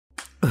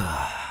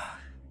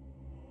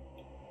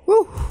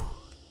Woo!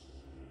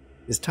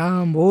 It's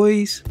time,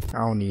 boys. I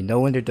don't need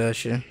no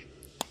introduction.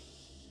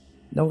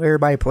 Know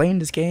everybody playing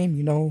this game,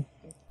 you know.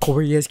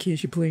 Corey S.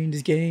 Kids, you playing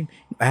this game.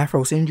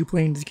 Afro Sin, you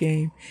playing this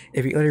game.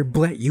 Every other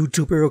black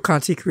YouTuber or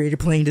content creator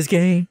playing this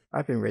game.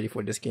 I've been ready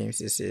for this game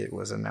since it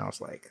was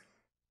announced like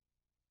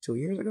 2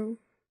 years ago.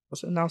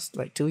 Was it announced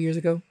like 2 years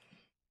ago?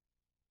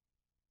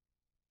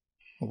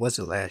 Or was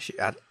it last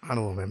year? I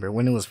don't remember.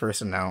 When it was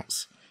first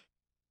announced,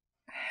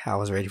 I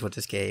was ready for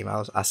this game.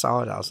 I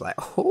saw it, I was like,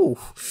 oh,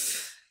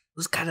 it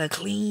was kind of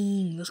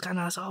clean. It was kind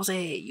of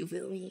saucy. You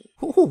feel me?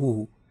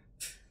 Ooh.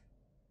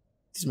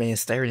 This man's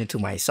staring into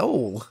my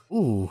soul.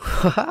 Ooh,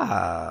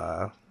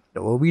 haha.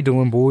 What we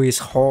doing, boys?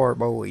 Hard,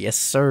 boy. Yes,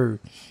 sir.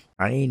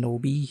 I ain't no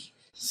B.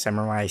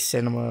 Samurai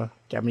cinema,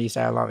 Japanese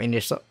dialogue,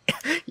 English.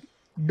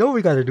 No,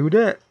 we gotta do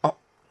that.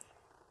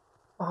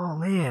 Oh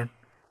man.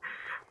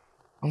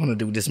 I want to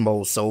do this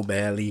mode so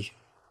badly.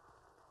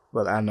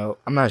 But I'm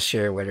not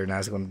sure whether or not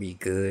it's going to be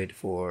good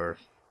for,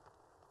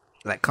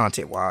 like,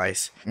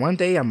 content-wise. One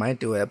day I might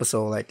do an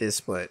episode like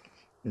this, but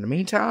in the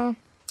meantime,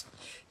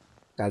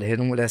 gotta hit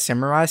him with that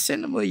samurai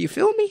cinema, you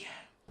feel me?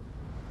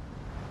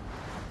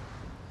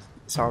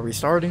 It's all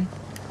restarting.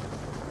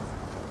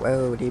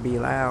 Whoa, they be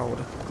loud.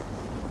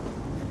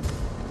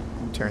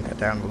 Turn that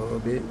down a little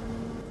bit.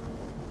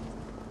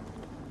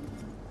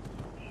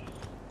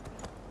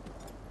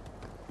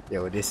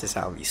 Yo, this is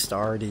how we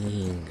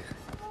starting.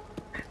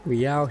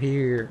 We out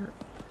here.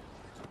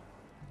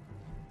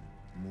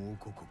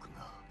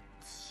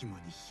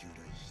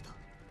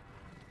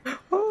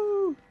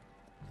 Oh.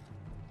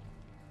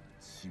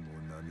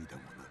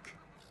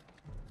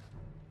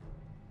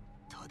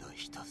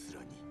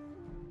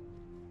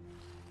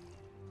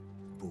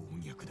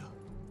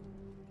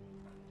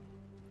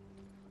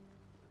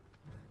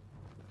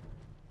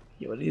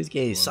 Yo, this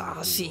game's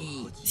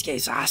saucy. This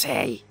game's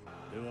saucy.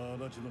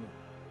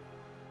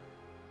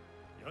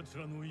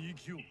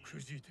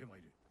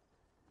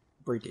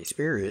 Birthday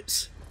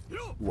spirits.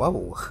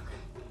 Whoa.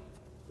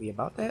 We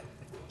about that?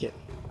 Yeah.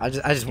 I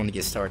just want to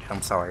get started.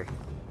 I'm sorry.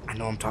 I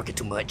know I'm talking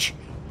too much.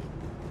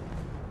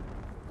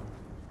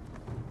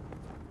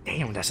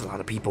 Damn, that's a lot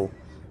of people.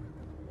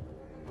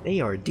 They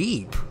are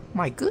deep.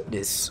 My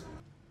goodness.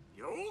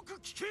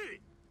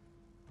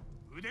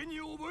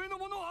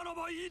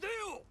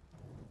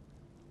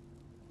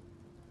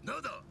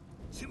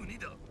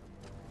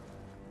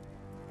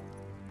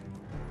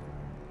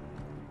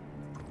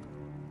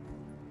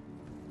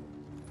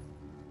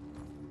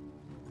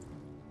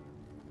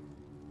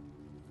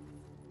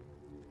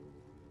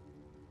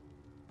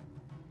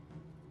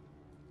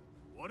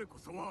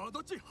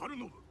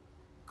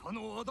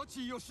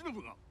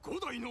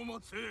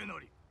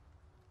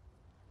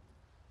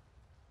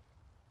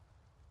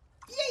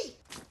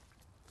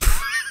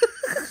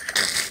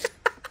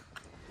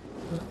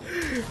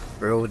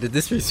 Bro, the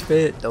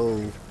disrespect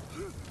though.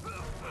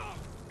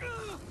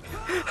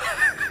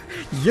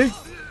 Yay!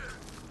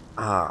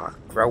 Ah,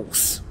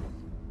 gross.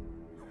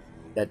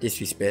 That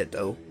disrespect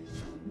though.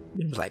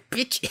 It was like,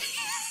 bitch.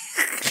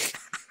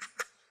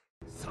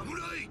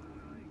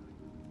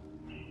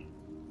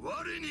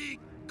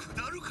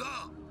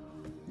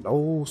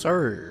 No,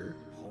 sir.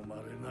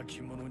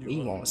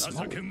 We want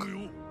smoke.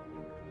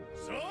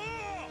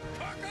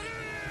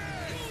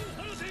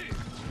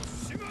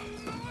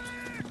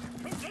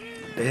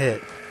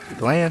 Bad. You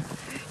playing?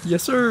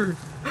 Yes, sir.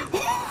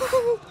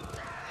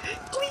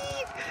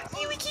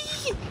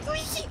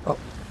 Oh,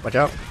 watch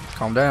out.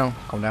 Calm down.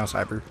 Calm down,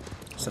 Cyber.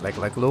 Sit back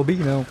like a little bee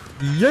now.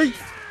 Yay!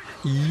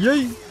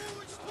 Yay!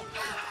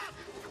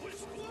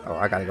 Oh,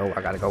 I gotta go.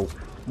 I gotta go.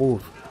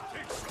 Move.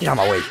 Get out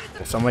of my way.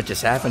 So much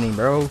is happening,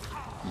 bro.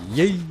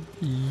 Yay!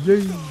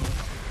 Yay!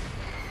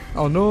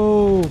 Oh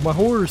no, my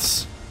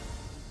horse!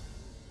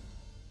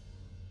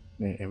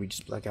 Man, and we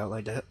just black out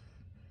like that.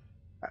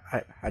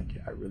 I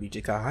really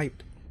just got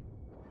hyped.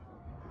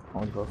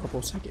 Only for a couple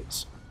of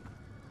seconds.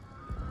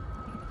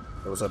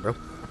 Hey, what's up, bro?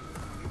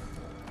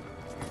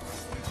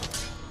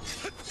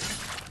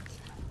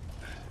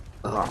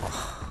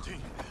 Oh,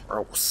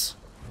 gross.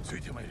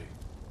 Right,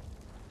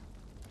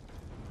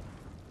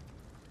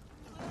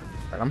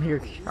 I'm here,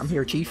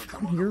 Chief.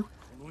 I'm here.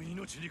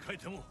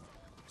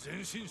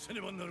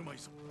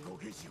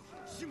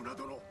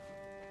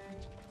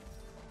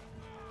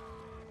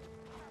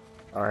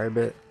 Alright,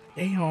 but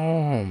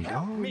damn,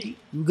 dog,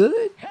 you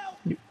good?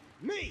 You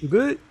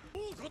good?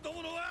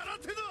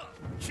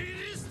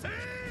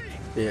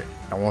 Yeah,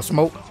 I want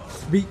smoke.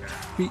 Beat.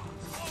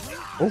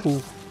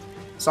 Oh,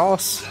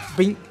 sauce.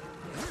 Bink.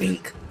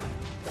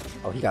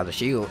 Oh, he got a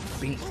shield.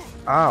 Bink.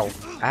 Ow.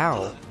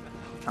 I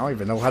don't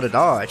even know how to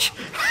dodge.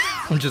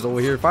 I'm just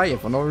over here fighting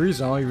for no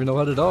reason. I don't even know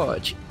how to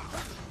dodge.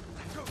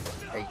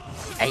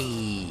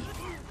 Hey.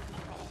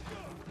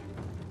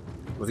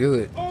 What's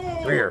good?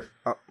 Come here.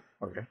 Oh,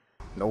 okay.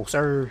 No,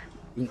 sir.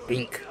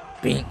 Bink.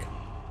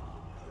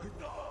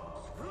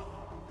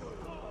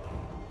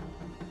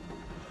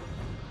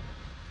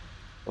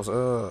 What's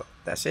up?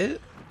 That's it?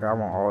 I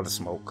want all the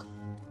smoke.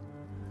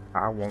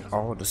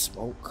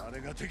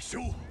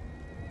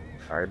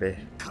 Alright, babe.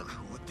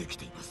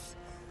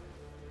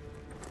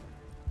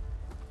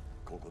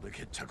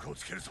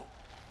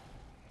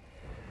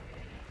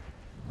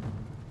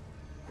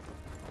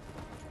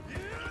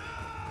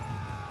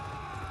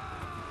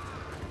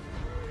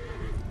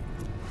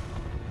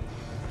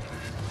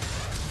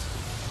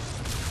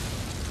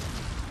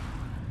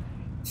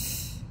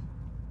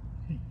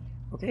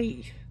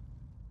 Okay.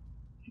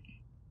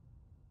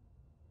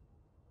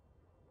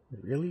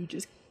 Really?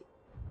 Just.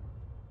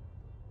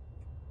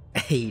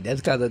 Hey,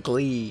 that's kind of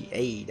clean.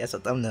 Hey, that's a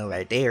thumbnail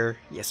right there.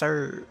 Yes,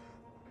 sir.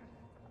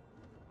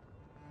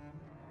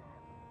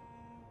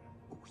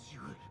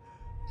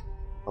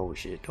 Oh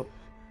shit!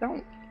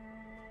 Don't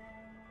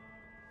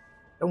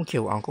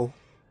kill Uncle.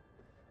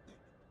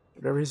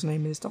 Whatever his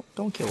name is,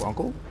 don't kill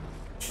Uncle.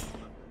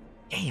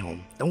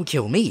 Damn! Don't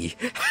kill me.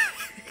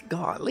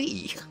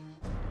 Golly.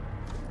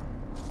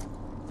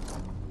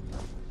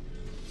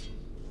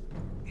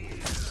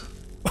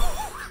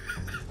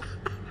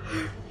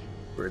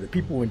 Bro, the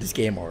people in this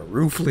game are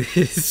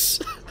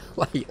ruthless.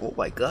 Like, oh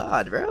my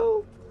god,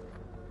 bro.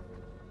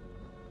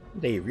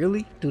 Do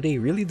they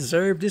really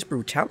deserve this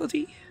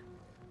brutality?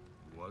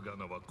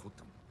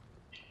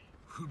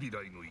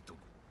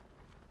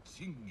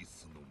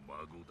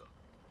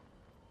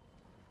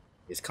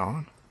 It's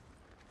Khan.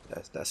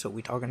 That's what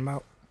we talking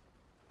about.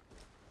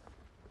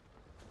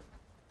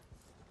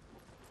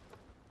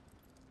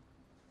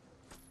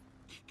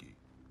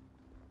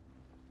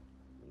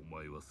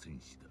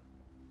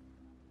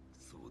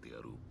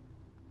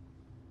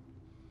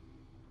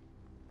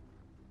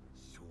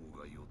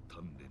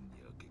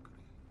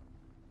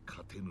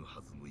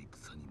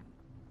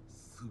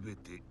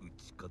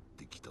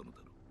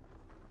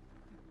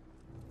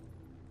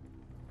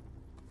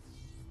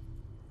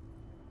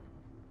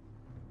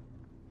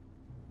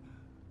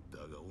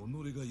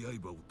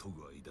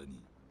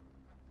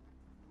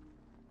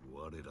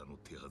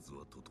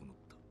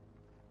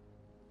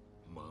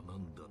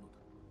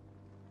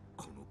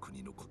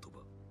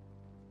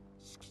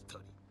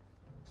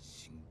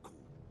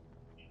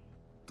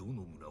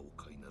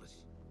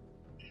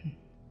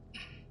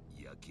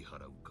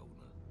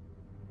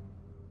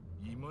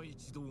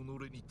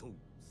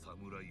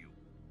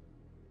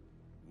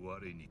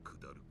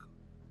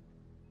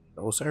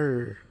 Oh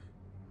sir.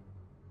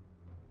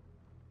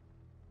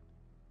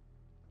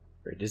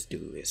 Bro, this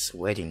dude is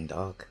sweating,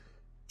 dog.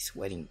 He's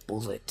sweating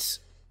bullets.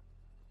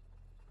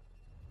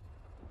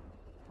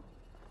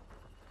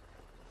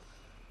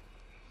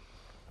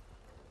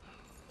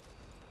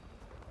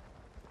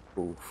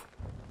 Oof.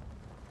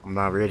 I'm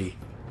not ready.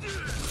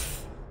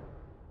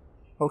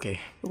 Okay,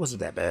 it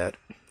wasn't that bad.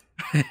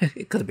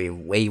 It could have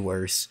been way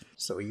worse.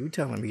 So you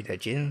telling me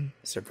that Jin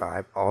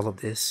survived all of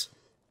this?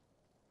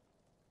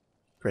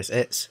 Press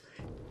X.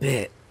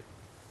 Bet.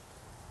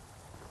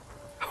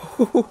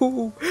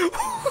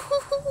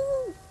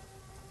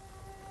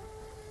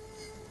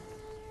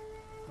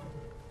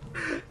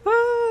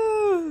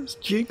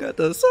 Jin got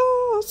the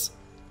sauce.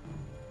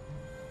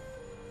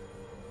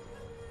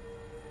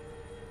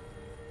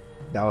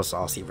 That was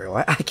saucy, bro.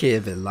 I can't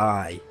even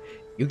lie.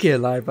 You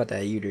can't lie about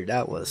that either.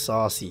 That was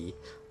saucy.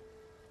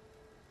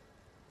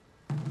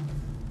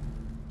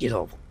 Get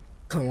up.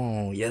 Come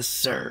on. Yes,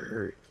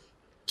 sir.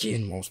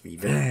 Jin wants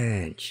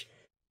revenge.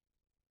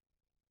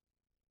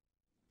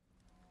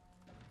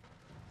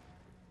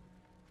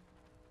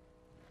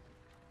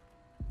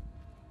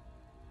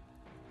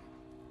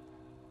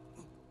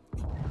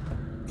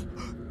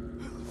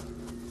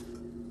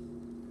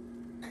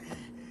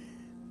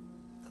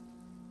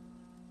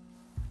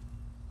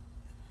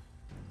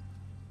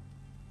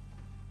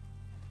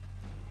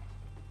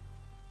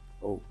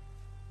 Oh.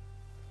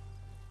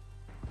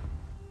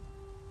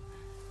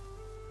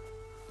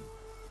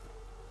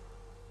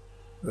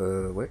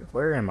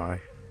 Where am I?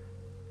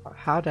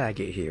 How did I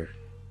get here?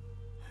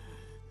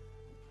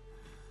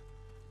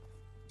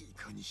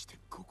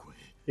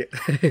 Yeah,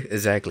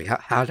 exactly.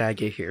 How did I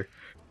get here?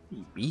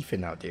 He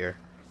beefing out there.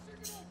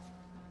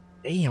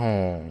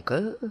 Damn,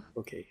 cuz.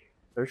 Okay,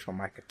 search for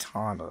my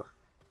katana.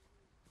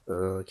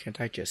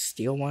 Can't I just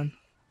steal one?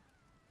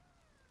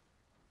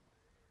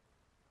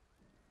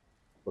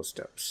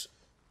 Footsteps.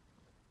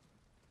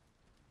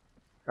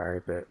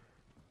 Alright, bet.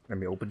 Let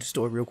me open this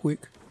door real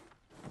quick.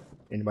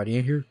 Anybody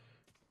in here?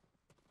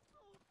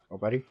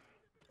 Nobody?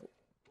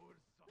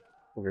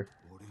 Okay.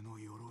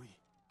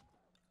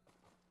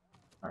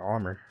 My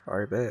armor.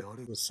 Alright, bet.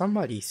 Will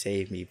somebody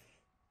save me?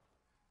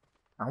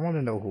 I want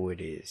to know who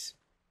it is.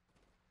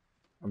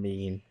 I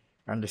mean,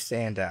 I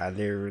understand that I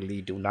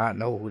literally do not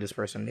know who this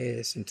person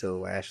is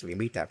until I actually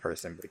meet that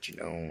person, but you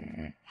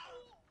know,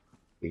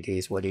 it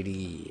is what it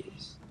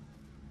is.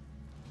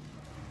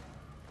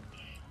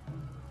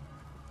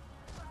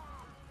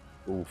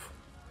 Oof.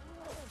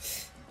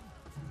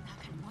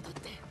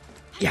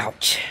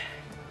 Ouch.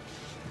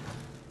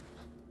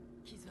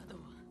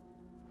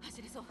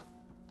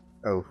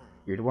 Oh,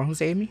 you're the one who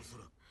saved me?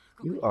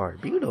 You are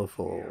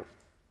beautiful.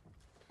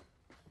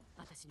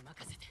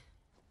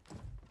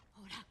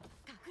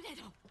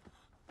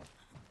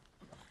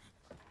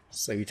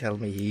 So you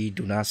telling me he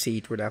do not see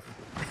through that?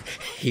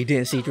 He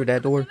didn't see through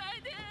that door?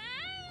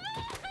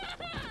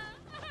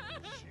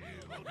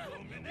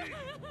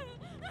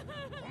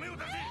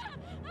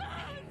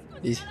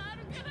 This,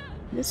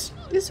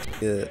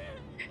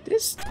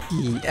 this,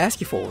 he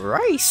asking for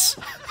rice.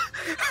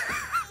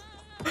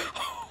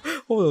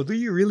 Oh, do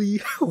you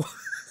really?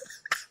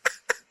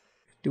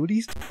 Do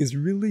these is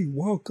really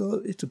walk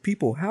up into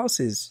people's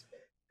houses,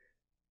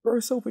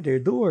 burst open their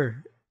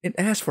door, and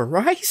ask for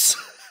rice?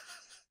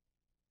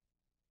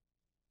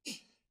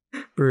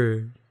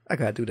 Bruh, I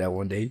gotta do that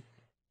one day.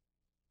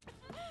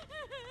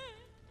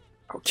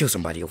 I'll kill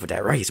somebody over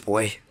that rice,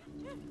 boy.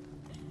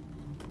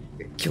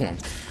 Kill him.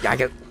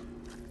 Yaga.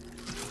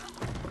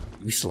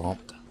 You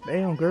slumped.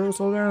 Damn, girl,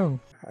 slow down.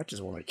 I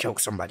just want to choke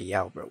somebody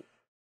out, bro.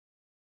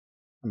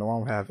 I know I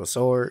don't have a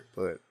sword,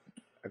 but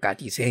I got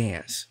these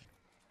hands.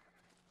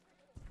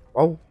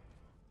 Oh,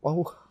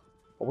 oh,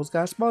 almost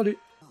got spotted.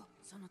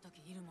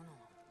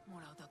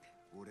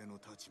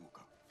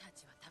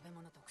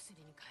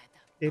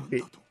 It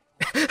bit.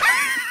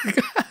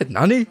 God,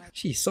 Nani?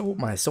 She sold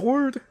my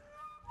sword?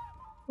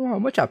 Oh, how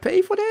much I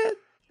paid for that?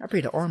 I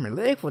paid an arm and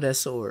leg for that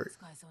sword.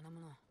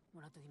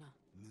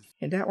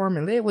 And that arm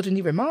and leg wasn't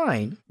even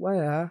mine.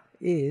 Where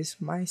is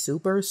my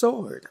super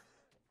sword?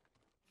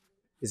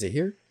 Is it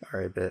here?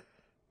 Alright, bet.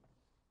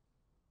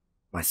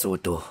 My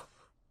sword to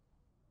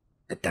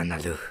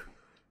Katanaru.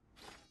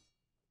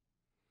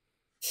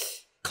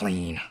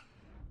 Clean.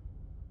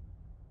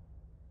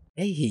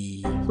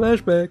 Hey,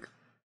 flashback.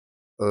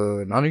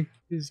 Nani?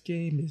 This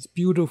game is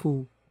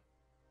beautiful.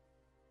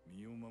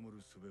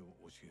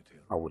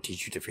 I will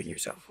teach you to defend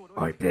yourself.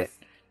 I bet.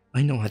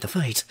 I know how to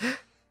fight.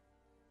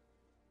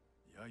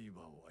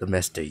 To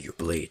master your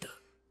blade,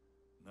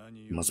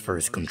 you must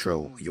first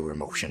control your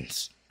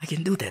emotions. I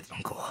can do that,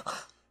 Uncle.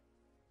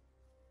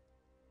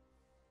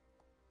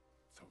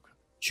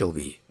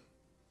 Shobi.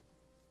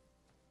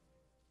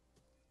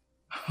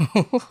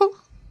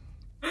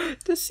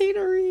 The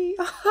scenery.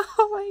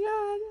 Oh my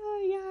god. Oh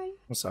my god.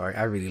 I'm sorry.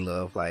 I really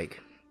love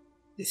like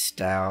this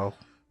style,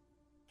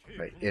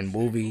 like in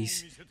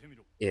movies.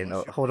 And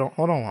hold on.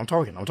 I'm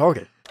talking.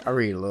 I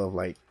really love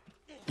like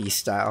these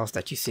styles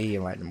that you see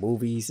in like the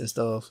movies and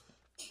stuff.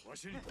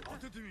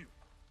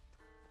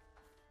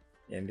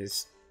 And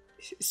it's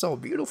so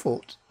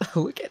beautiful.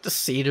 Look at the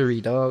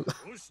scenery, dog.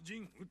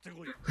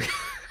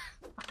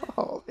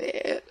 Oh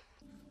man.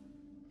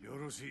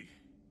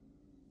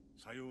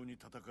 さように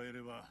戦え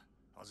れば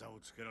技を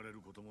つけられる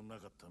こともな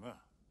かったな。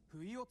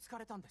不意をつか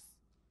れたんです。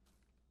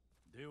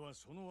では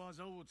その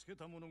技をつけ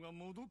た者が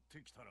戻って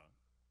きたら、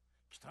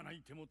汚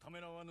い手もため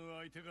らわぬ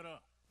相手か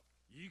ら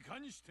いか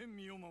にして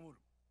身を守る。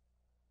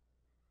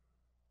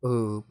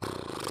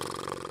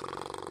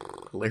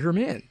Let him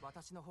in.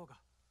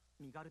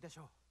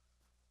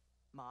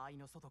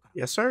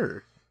 Yes,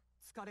 sir.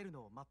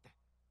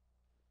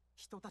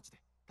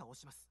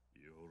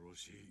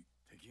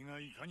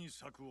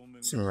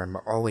 Samurai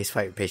always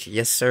fight with patience.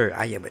 Yes, sir.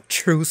 I am a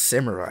true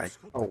samurai.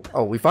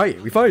 Oh, we fight.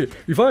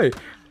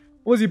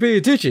 Was he paying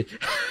attention?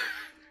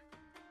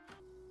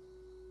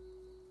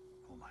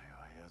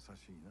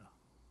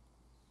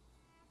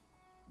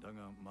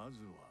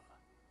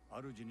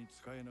 主に仕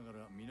えなが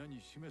ら皆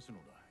に示すの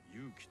だ。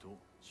勇気と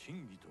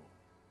真偽と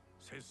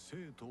節制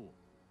と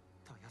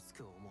たやす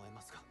く思えま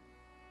すが。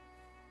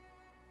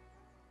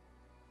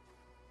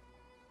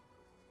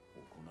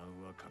行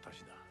うは形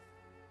だ。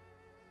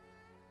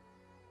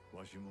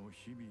わしも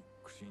日々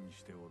苦心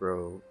してお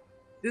る。Bro,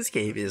 this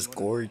game is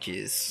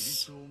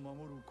gorgeous. 規律を守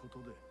ること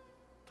で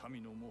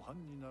民の模範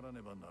になら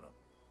ねばならん。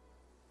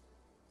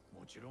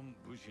もちろん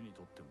武士に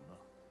とってもな。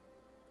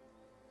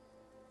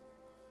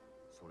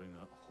 それ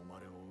が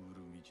誉れを売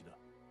る道だ。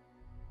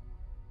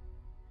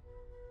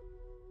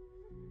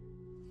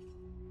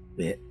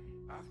Bit.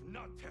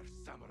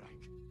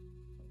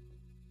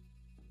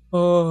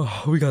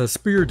 Oh, we got a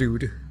spear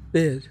dude.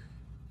 Bit.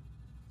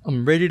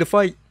 I'm ready to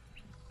fight.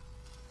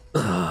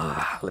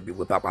 Let me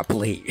whip out my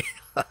blade.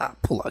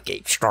 Pull out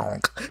game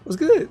strong. What's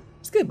good?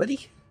 What's good,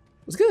 buddy?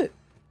 What's good?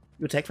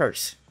 You attack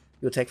first.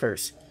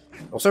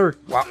 Oh, sir.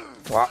 Wow.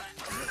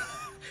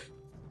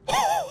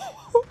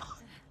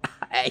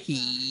 Hey,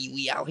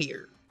 we out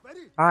here.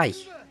 Hi.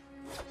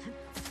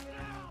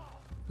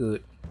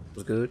 Good.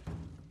 Was good.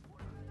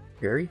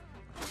 Gary?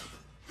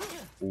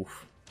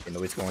 Oof. Didn't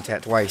know he's going to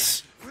attack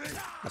twice.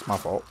 That's my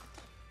fault.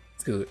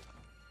 It's good.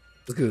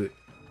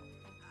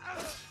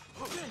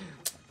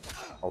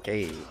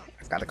 Okay.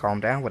 I gotta calm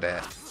down with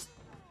that.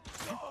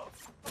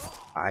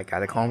 I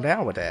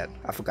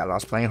forgot I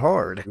was playing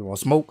hard. You want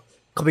smoke?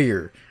 Come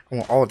here. I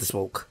want all the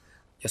smoke.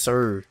 Yes,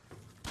 sir.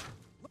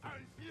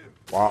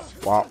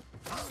 Wop.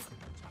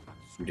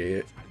 You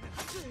did.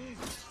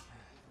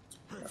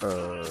 I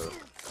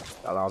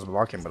was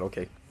blocking, but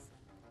okay.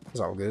 It's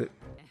all good.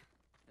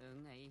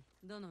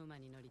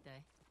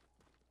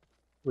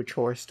 Which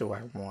horse do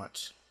I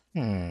want?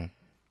 No,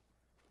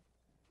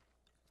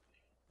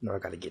 I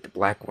gotta get the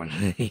black one.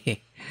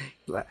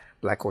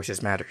 Black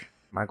horses matter.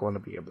 Am I going to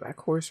be a black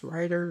horse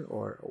rider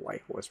or a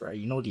white horse rider?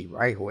 You know the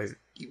white horse,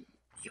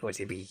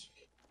 it be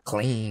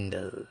clean,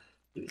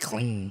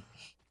 clean.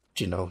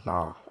 But you know,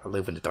 nah, I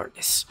live in the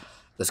darkness.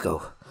 Let's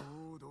go.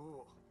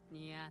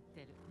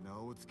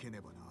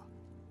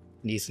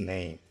 Needs a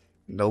name.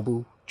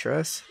 Nobu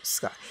Trust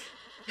Sky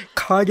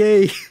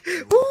Kage.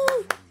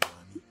 Woo!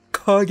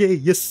 Kage,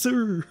 yes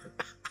sir.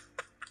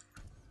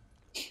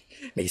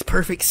 Makes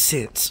perfect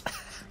sense.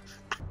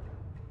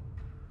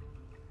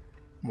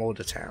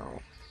 Molda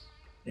Town.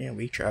 And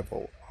we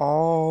travel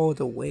all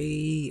the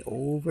way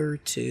over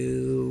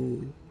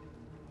to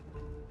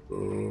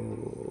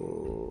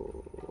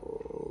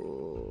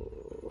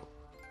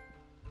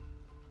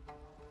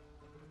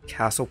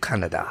Castle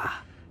Canada.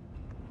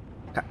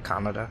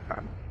 Canada?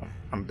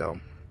 I'm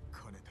dumb.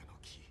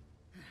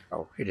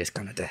 Oh, it is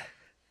Canada.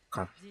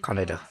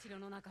 Canada.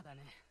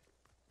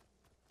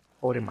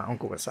 Holding my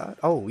uncle inside.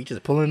 Oh, we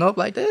just pulling up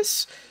like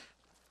this?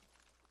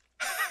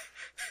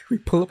 We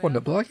pull up on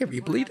the block and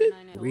we bleed it?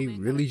 We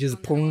really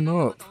just pulling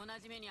up.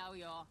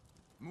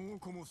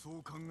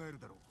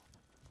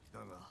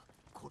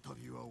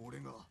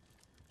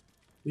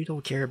 We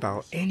don't care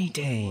about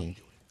anything.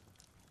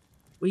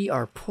 We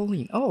are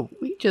pulling up.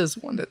 We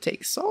just want to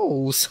take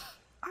souls.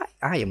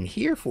 I am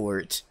here for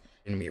it.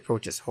 Enemy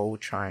approaches whole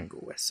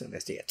triangle as soon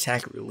as they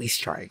attack release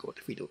triangle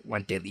if we do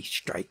one deadly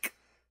strike.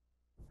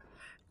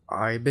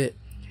 I bet.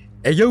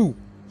 Hey yo!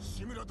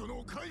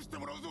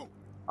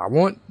 I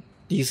want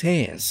these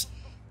hands.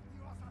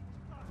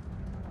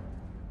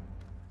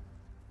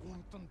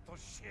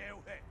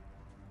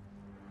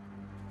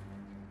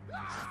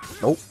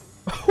 Nope.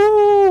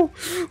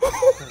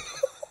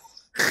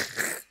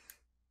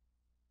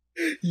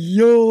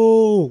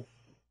 Yo!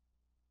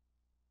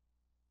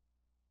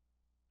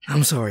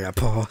 I'm sorry I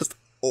paused.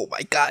 Oh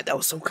my god, that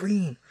was so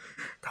clean.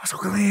 That was so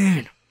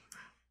clean.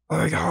 Oh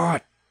my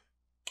god.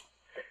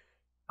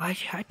 I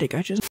think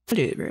I just did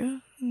it, bro.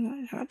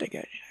 I think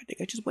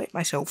I just wet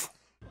myself.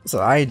 So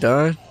I ain't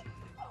done.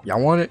 Y'all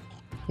want it?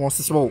 Who wants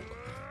to smoke?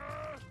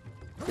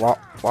 Wop,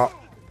 wop,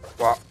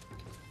 wop.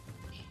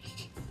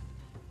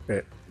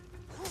 Okay.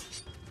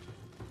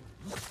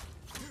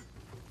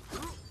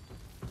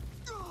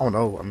 Oh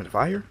no, I'm in the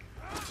fire?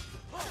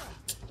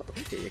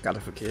 Okay, you gotta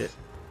forget.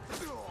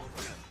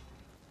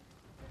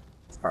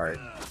 Alright.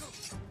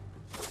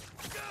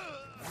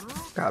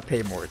 Gotta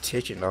pay more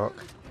attention, dog.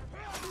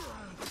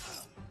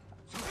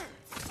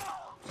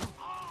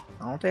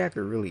 I don't think I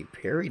could really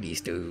parry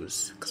these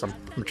dudes. Cause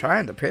I'm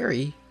trying to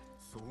parry.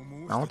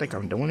 I don't think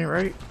I'm doing it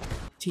right.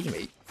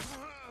 Teammate.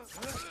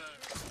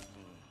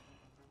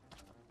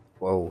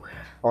 Whoa.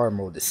 Hard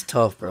mode is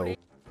tough, bro.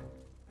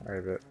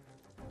 Alright, bet.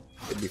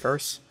 Hit me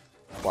first.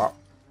 Wop.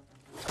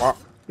 Wop.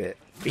 Bet.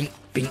 Bink.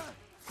 Bink.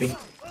 Bink.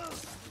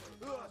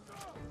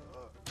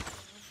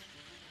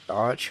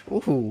 Dodge.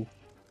 Ooh.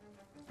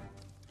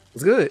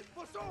 What's good?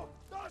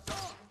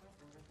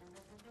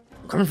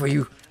 I'm coming for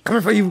you.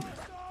 Coming for you.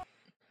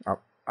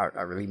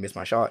 I really missed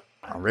my shot.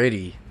 I'm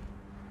ready.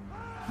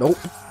 Nope.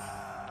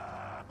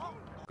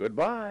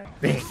 Goodbye.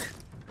 Bink.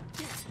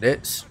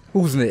 This.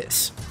 Who's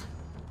this?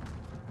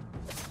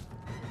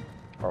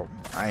 Oh,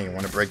 I ain't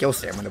want to break your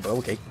stamina, but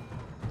okay.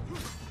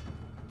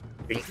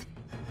 Bink.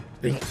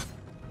 Bink.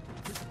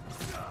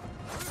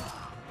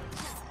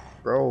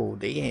 Bro,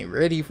 they ain't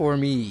ready for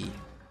me.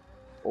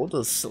 Go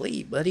to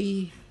sleep,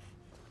 buddy.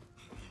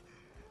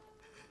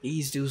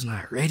 These dudes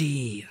not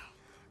ready.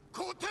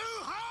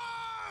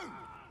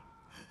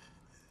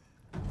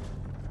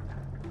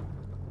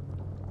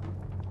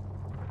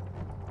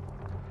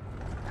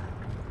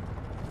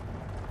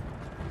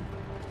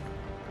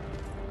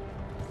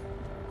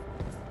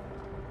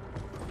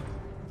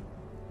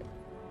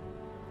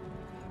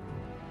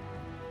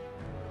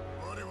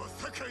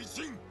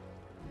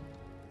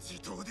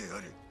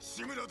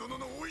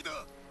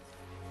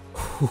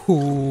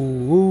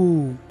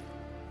 Ooh.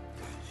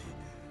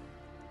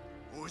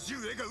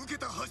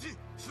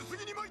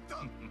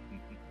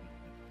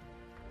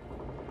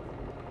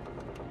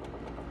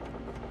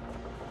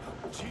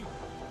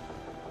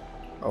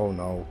 Oh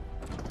no.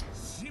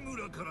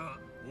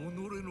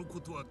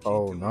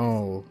 Oh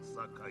no.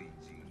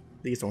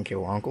 Please don't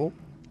kill Uncle.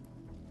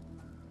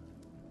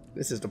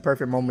 This is the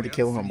perfect moment to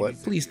kill him,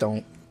 but please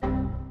don't.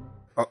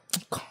 Oh,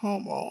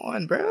 come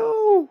on,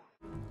 bro.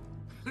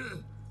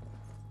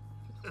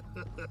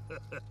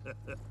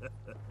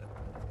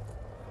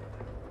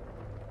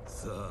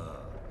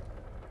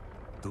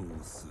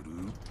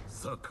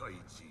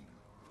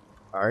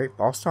 Alright,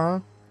 boss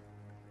time.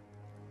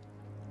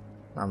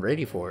 I'm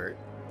ready for it.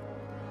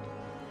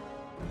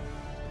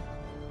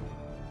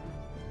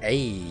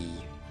 Hey.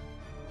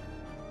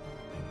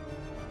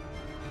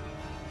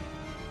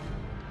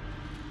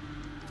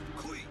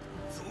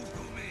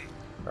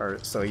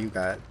 Alright, so you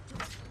got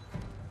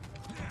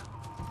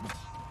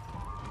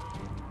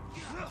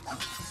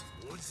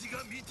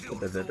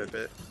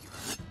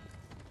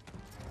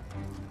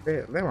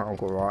let my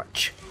uncle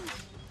watch.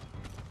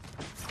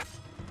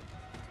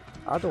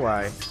 How do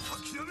I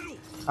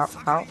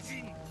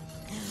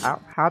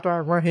how do I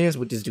run hands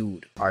with this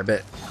dude? Alright,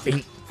 bet.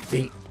 Bing,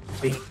 bing,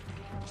 bing.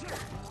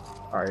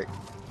 Alright.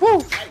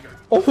 Woo!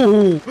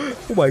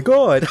 Oh my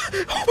god!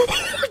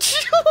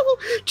 Chill!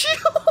 Chill!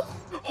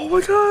 Oh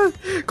my god!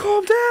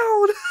 Calm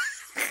down!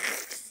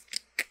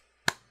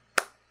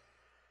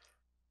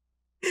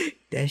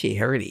 That shit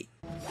hurty.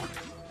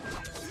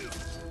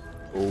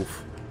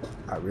 Oof.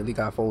 I really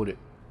got folded.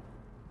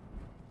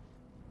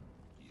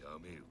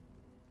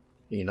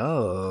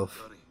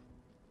 Enough.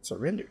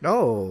 Surrender.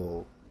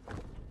 No.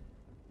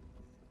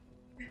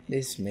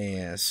 This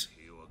man's.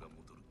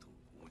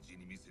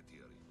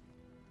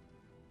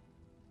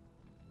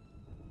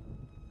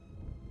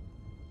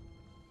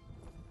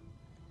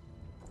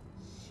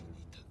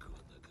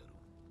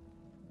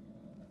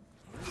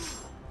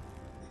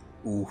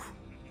 Oof.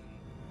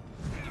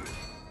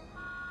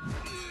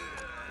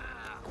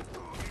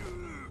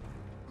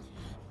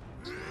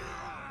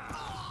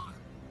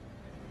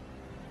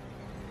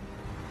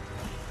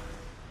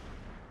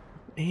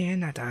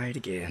 And I died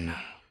again.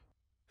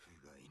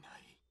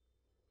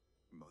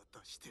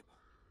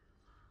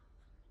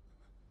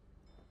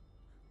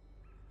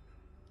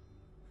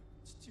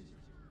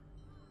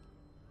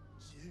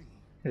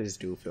 This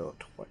dude felt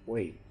twice.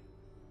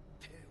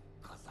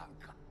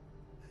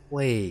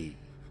 Wait.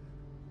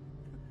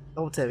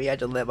 Don't tell me I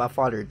just let my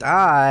father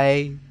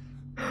die.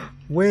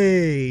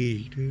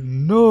 Wait.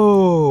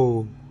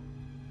 No.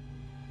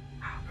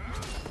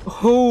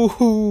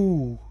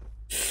 Oh.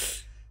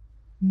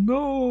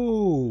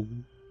 No.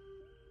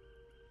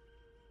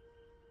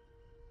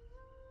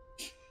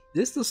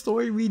 This the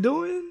story we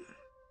doing?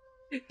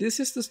 This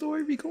is the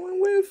story we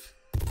going with?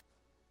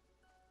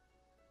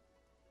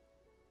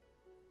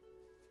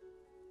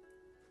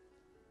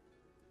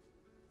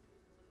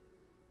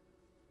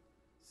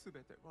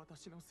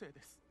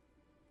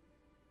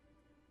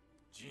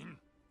ジン、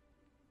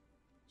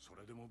そ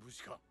れでも武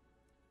士か。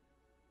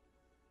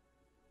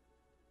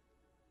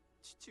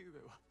父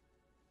上は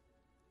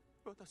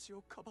私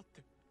をかばっ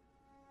て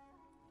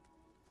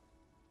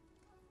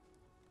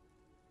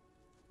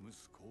息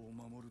子を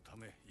守るた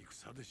め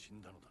戦で死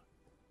んだのだ。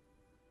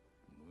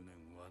無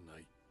念はな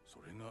い。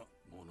それが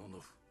モノノ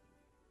フ。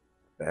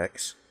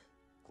Facts.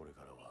 これ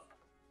からは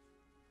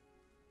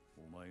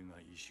お前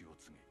が意志を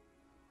継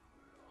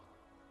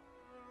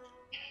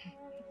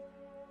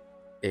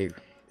Hey, げ。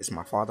is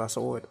my father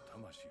sword?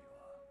 魂は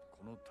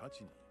この太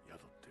刀に宿っ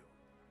ておる。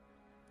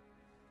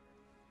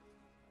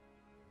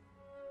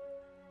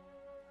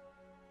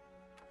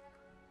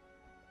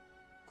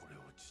これを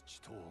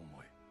父と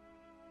思え。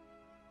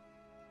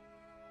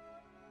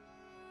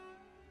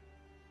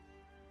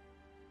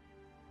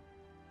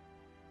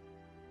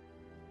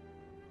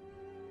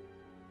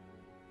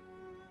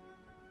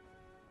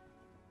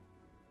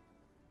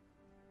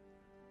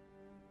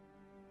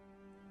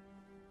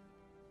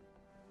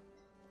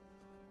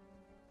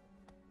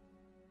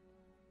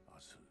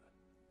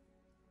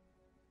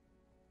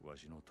わ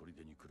しの砦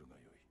に来るが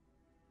よい。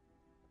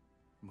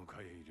迎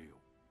え入れよう。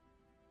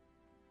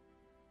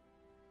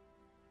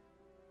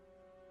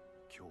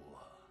今日は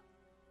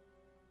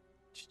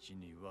父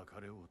に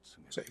別れを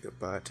告げ。 Say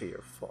goodbye to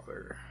your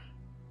father.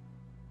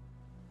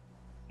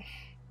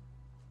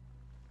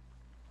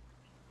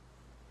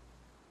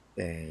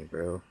 Dang,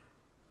 bro.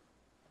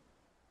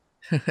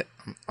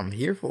 I'm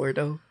here for it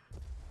though.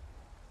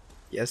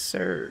 Yes,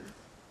 sir.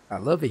 I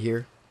love it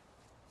here.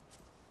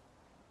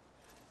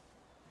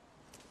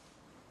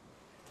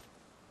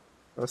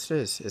 What's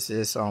this? Is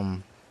this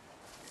oh.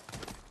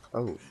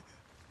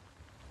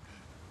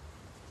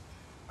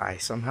 I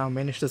somehow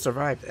managed to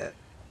survive that.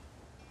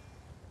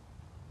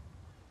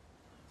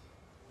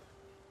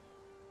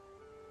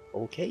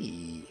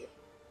 Okay.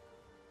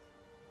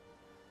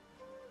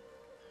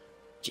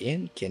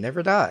 Jin can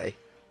never die.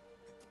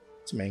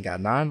 This man got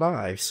 9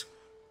 lives.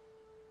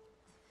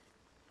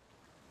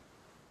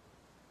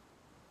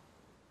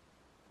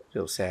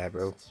 Feel sad,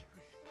 bro.